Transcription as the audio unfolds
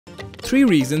3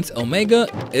 reasons Omega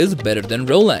is better than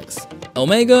Rolex.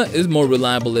 Omega is more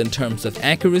reliable in terms of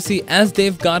accuracy as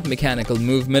they've got mechanical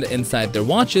movement inside their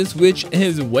watches, which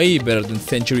is way better than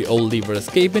century-old lever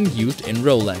escapement used in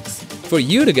Rolex. For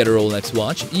you to get a Rolex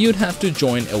watch, you'd have to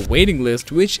join a waiting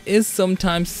list which is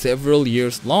sometimes several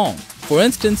years long. For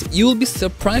instance, you'll be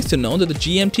surprised to know that the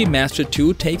GMT Master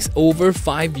 2 takes over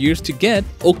 5 years to get,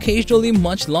 occasionally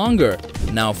much longer.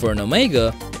 Now for an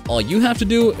Omega, all you have to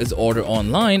do is order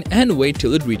online and wait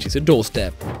till it reaches your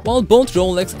doorstep. While both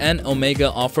Rolex and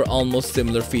Omega offer almost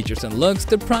similar features and looks,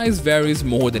 the price varies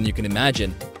more than you can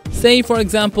imagine. Say, for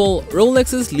example,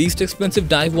 Rolex's least expensive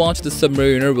dive watch, the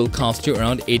Submariner, will cost you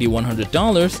around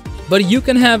 $8,100, but you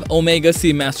can have Omega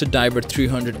Seamaster Diver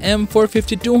 300M for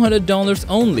 $5,200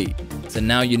 only. So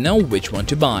now you know which one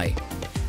to buy.